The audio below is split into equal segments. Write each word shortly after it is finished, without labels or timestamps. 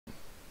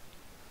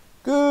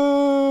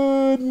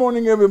Good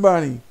morning,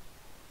 everybody.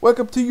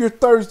 Welcome to your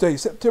Thursday,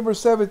 September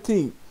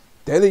 17th,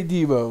 Daily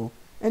Devo,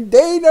 and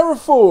day number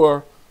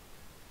 4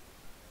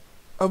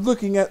 of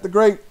looking at the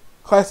great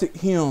classic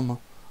hymn,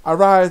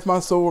 Arise, My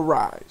Soul,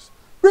 Arise,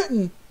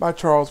 written by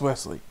Charles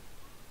Wesley.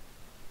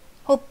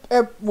 Hope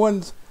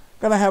everyone's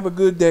going to have a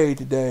good day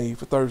today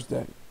for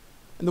Thursday.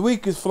 And the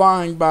week is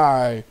flying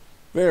by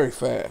very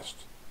fast.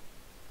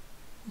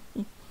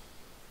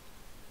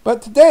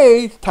 But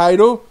today's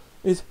title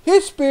is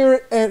His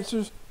Spirit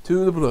Answers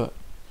to the Blood.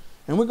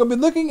 And we're going to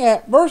be looking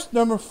at verse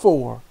number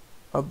 4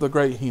 of the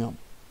great hymn.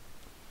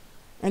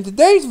 And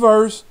today's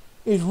verse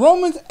is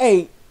Romans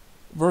 8,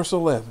 verse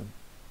 11.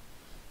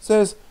 It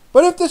says,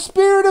 "But if the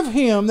spirit of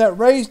him that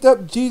raised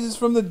up Jesus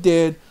from the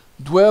dead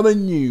dwell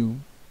in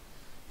you,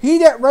 he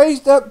that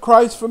raised up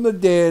Christ from the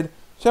dead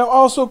shall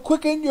also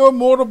quicken your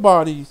mortal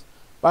bodies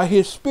by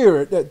his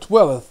spirit that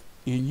dwelleth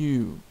in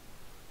you."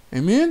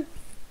 Amen?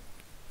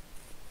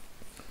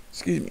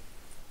 Excuse me.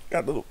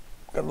 Got a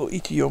little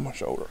itchy on my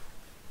shoulder.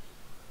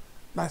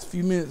 Last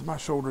few minutes my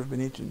shoulder's been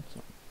itching.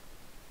 So.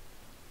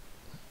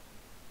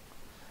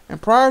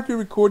 And prior to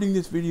recording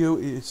this video,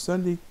 it is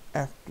Sunday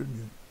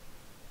afternoon.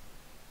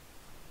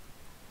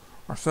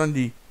 Or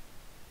Sunday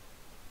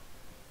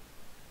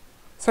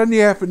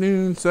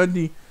afternoon,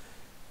 Sunday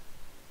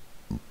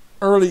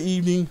early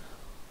evening.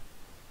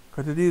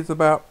 Because it is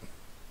about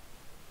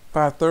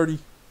 5:30,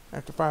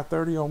 after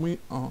 5:30 on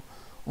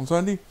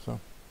Sunday. So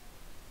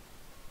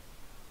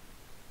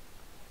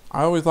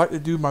I always like to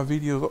do my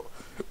videos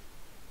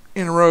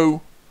in a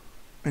row,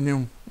 and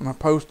then when I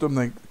post them,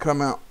 they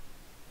come out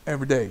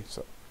every day.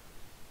 So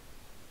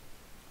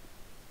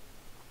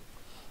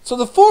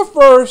the fourth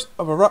verse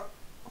of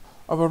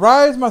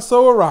Arise, My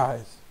Soul,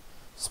 Arise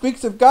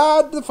speaks of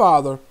God the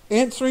Father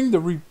answering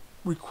the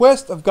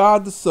request of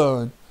God the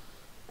Son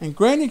and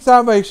granting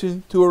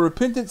salvation to a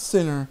repentant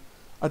sinner,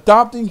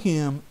 adopting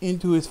him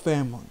into his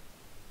family.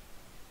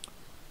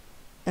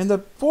 And the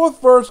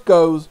fourth verse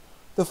goes,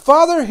 "The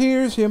Father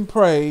hears him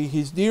pray,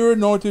 his dear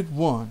anointed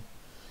one.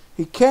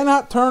 He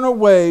cannot turn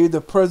away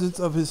the presence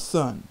of his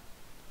Son.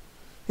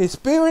 His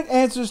Spirit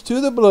answers to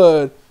the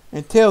blood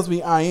and tells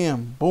me I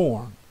am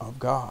born of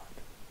God."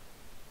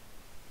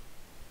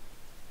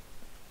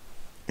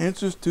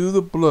 Answers to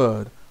the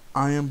blood,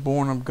 I am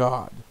born of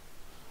God.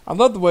 I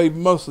love the way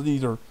most of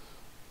these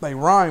they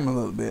rhyme a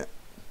little bit.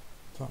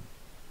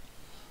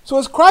 So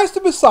as Christ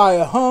the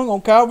Messiah hung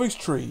on Calvary's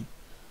tree,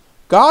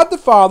 God the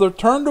Father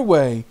turned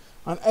away,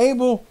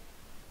 unable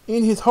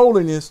in his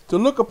holiness to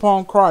look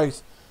upon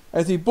Christ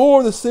as he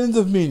bore the sins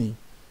of many.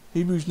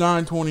 Hebrews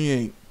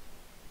 9:28.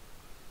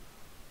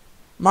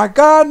 My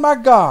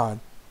God,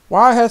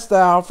 why hast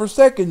thou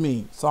forsaken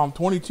me?" Psalm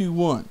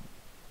 22:1.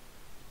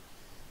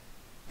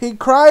 He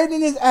cried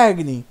in his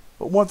agony,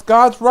 but once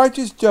God's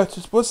righteous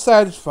justice was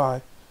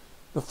satisfied,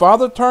 the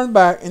Father turned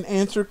back and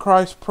answered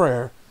Christ's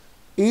prayer,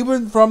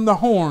 even from the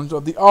horns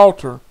of the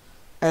altar,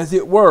 as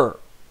it were.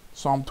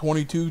 Psalm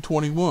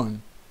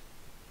 22:21.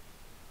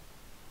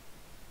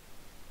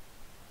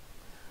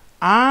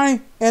 I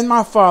and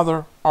my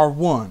Father are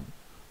one,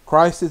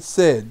 Christ had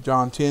said,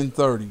 John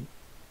 10:30.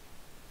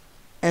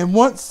 And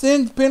once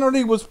sin's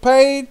penalty was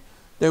paid,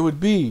 there would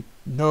be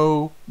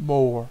no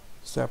more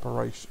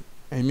separation.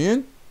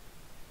 Amen?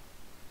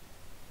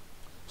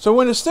 So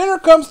when a sinner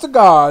comes to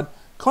God,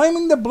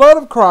 claiming the blood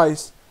of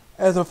Christ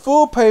as a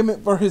full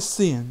payment for his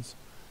sins,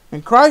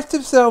 and Christ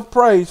himself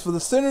prays for the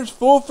sinner's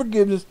full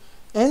forgiveness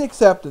and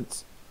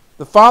acceptance,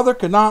 the Father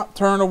cannot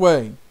turn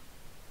away.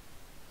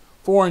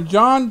 For in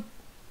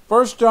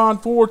 1 John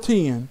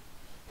 4:10,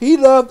 he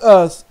loved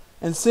us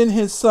and sent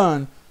his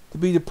Son to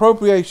be the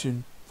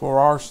propitiation for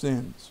our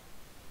sins.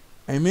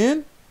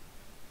 Amen?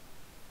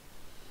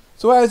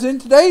 So as in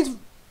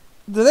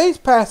today's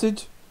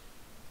passage,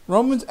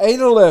 Romans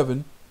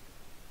 8:11,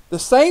 the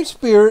same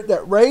Spirit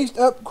that raised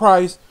up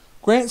Christ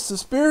grants the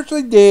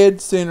spiritually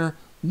dead sinner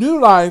new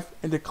life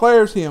and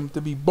declares him to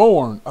be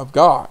born of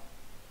God.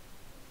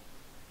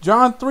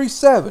 John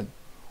 3:7,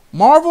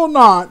 marvel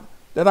not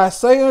that I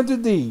say unto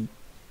thee,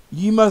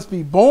 ye must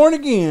be born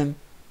again,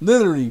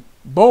 literally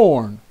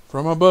born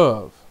from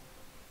above.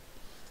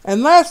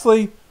 And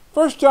lastly,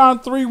 1 John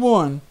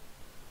 3:1,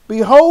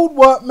 behold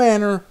what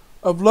manner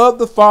of love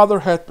the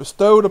Father hath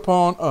bestowed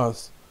upon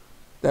us,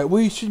 that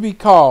we should be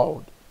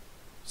called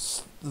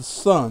the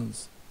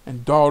sons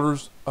and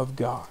daughters of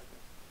God.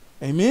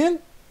 Amen?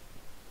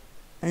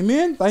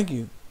 Amen? Thank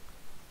you.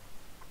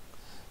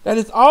 That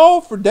is all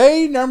for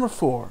day number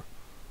 4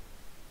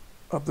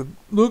 of the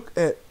look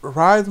at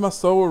Arise, My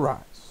Soul,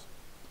 Arise.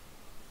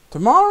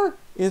 Tomorrow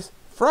is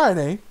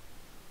Friday,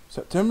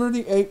 September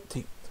the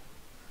 18th.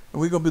 And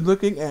we're going to be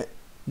looking at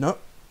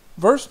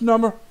verse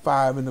number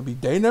 5. And it'll be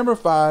day number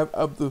 5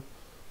 of the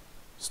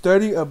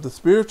study of the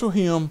spiritual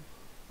hymn,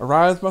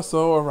 Arise, My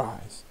Soul,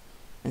 Arise.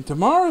 And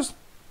tomorrow's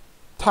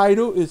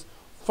title is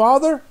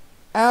Father,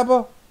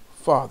 Abba,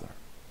 Father.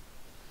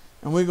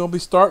 And we're going to be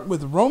starting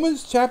with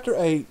Romans chapter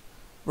 8,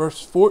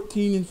 verse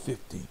 14 and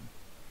 15.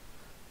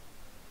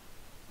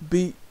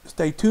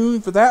 Stay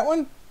tuned for that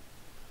one.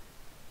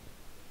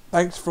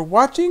 Thanks for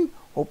watching.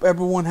 Hope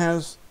everyone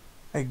has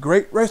a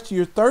great rest of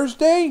your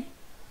Thursday.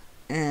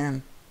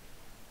 And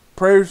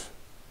prayers,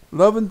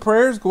 love and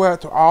prayers go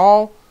out to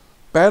all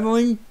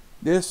battling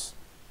this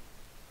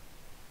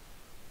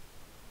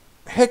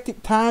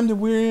hectic time that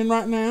we're in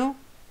right now.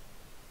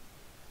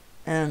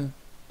 And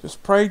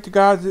just pray to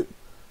God that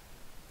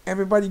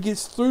everybody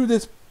gets through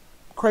these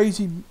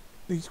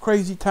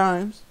crazy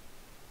times.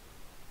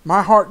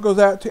 My heart goes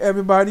out to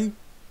everybody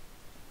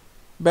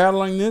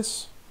battling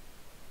this.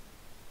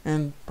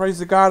 And praise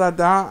the God,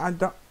 I'm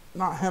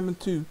not having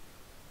to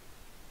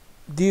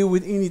deal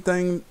with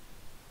anything.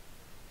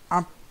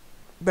 I'm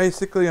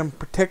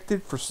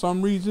protected for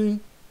some reason.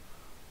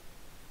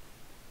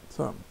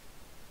 So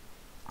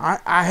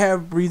I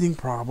have breathing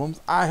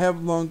problems. I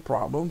have lung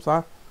problems.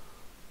 I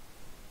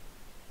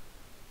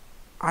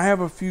have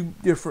a few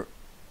different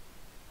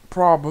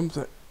problems,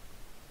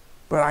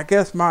 but I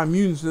guess my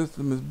immune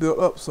system is built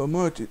up so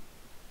much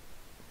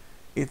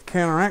it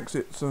counteracts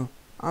it. So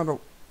I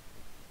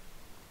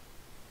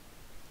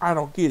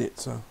don't get it.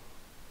 So,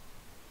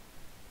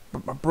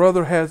 but my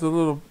brother has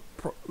a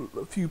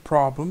few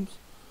problems.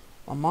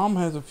 My mom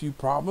has a few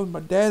problems.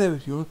 My dad has a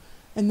few,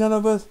 and none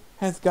of us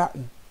has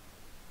gotten.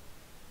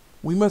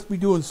 We must be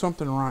doing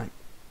something right,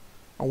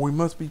 or we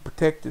must be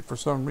protected for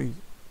some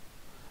reason.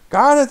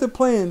 God has a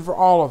plan for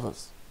all of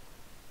us.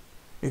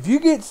 If you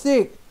get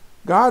sick,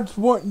 God's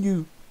wanting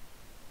you.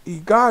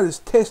 God is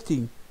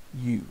testing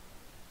you.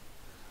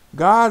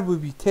 God will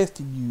be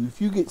testing you if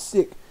you get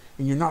sick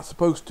and you're not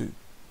supposed to.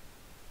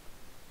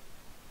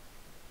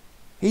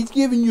 He's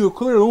giving you a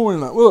clear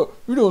warning, like, look,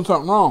 you're doing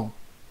something wrong.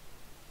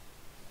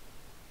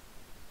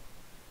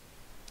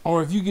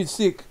 Or if you get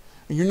sick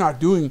and you're not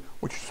doing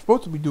what you're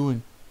supposed to be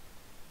doing,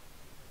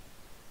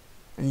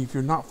 and if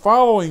you're not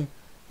following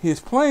His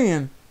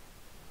plan,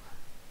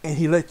 and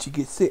He lets you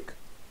get sick,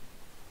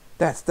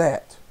 that's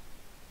that.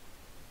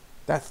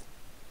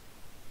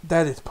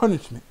 That is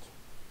punishment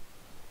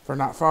for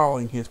not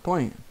following His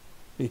plan.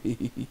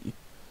 You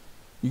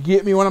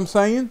get me what I'm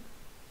saying?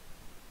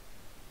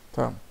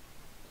 So,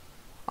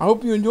 I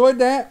hope you enjoyed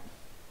that.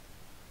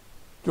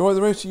 Enjoy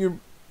the rest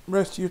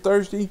of your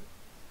Thursday,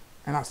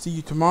 and I'll see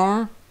you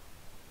tomorrow.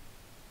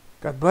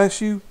 God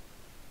bless you.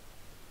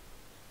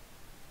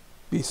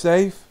 Be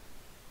safe.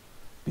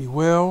 Be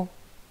well.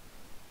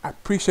 I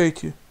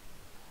appreciate you.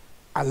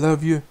 I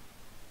love you.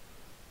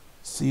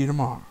 See you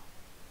tomorrow.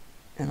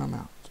 And I'm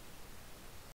out.